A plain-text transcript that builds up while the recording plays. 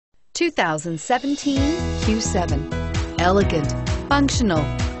2017 Q7. Elegant, functional,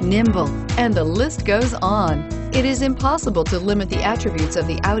 nimble, and the list goes on. It is impossible to limit the attributes of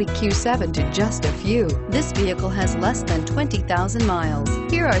the Audi Q7 to just a few. This vehicle has less than 20,000 miles.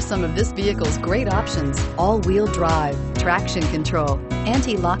 Here are some of this vehicle's great options: all-wheel drive, traction control,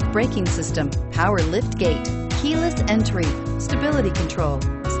 anti-lock braking system, power lift gate, keyless entry, stability control,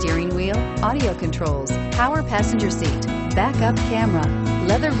 steering wheel audio controls, power passenger seat, backup camera,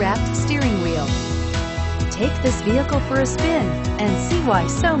 leather-wrapped steering wheel. Take this vehicle for a spin and see why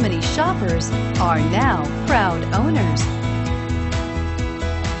so many shoppers are now proud owners.